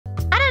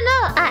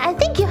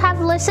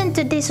listen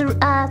to this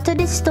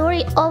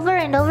story over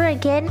and over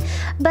again,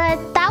 but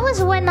that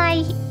was when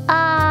I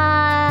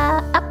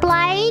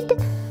applied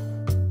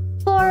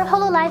for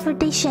Hololive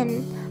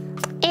audition,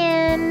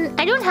 and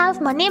I don't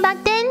have money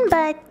back then,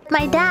 but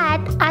my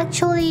dad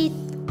actually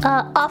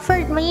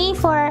offered me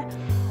for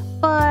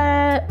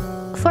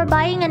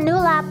buying a new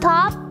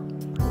laptop.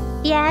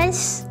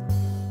 Yes,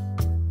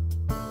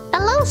 a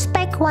low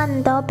spec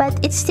one though, but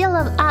it's still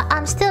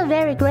I'm still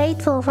very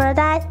grateful for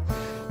that.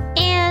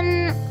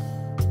 And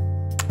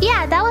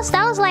yeah, that was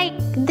like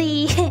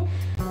the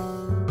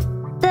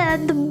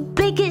the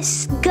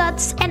biggest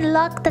guts and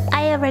luck that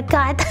I ever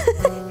got.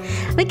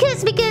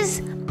 because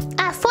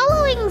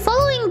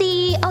following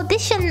the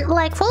audition,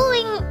 like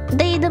following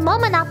the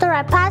moment after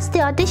I passed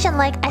the audition,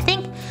 like I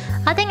think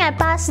I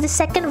passed the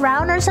second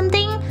round or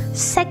something.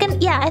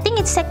 I think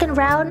it's second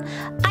round.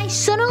 I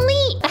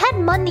suddenly had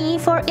money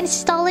for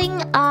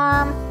installing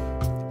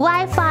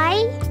Wi-Fi.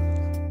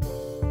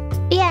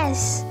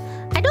 Yes,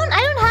 I don't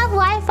have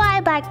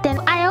Wi-Fi back then.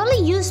 I only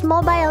used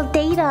mobile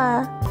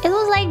data. It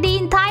was like the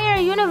entire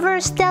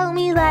universe tell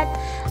me that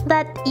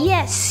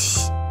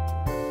yes,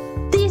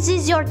 this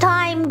is your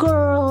time,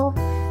 girl.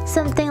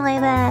 Something like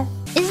that.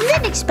 Isn't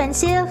it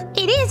expensive?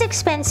 It is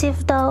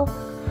expensive though.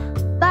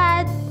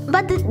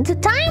 But the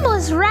time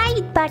was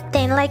right back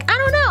then. Like, I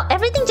don't know,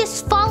 everything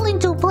just fall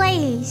into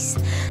place.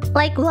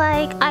 Like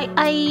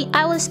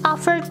I was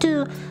offered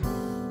to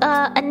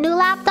a new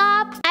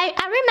laptop. I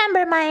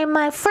remember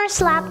my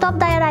first laptop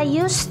that I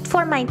used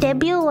for my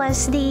debut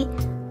was the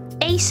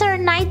Acer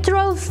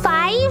Nitro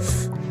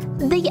 5.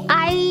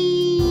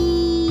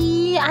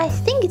 I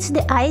think it's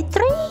the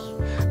i3.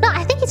 No,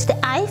 I think it's the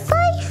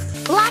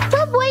i5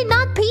 laptop. Why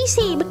not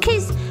PC?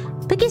 Because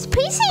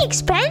PC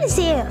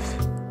expensive.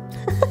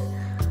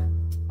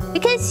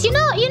 Because you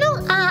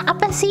know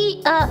apa sih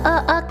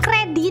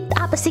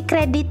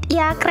kredit.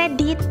 Ya,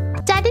 kredit.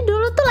 Jadi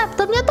dulu tuh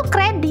laptopnya tuh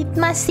kredit,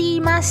 masih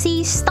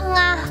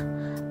setengah.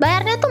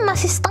 Bayarnya tuh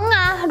masih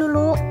setengah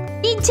dulu.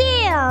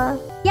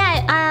 Cicil.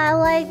 Yeah,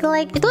 like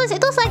it was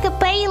like a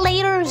pay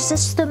later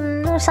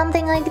system or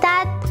something like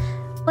that.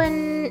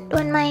 When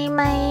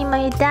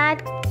my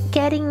dad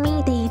getting me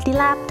the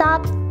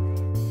laptop.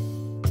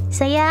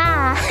 So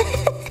yeah.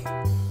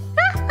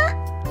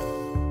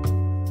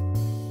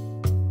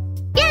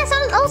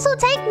 Also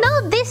take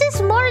note, this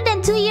is more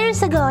than 2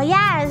 years ago.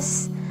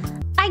 Yes,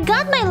 I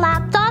got my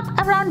laptop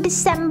around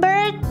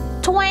December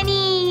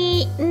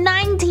 2019.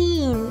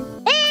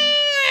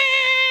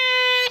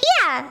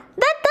 Yeah,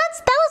 that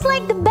was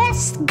like the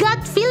best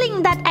gut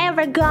feeling that I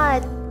ever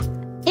got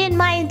in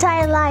my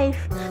entire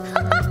life.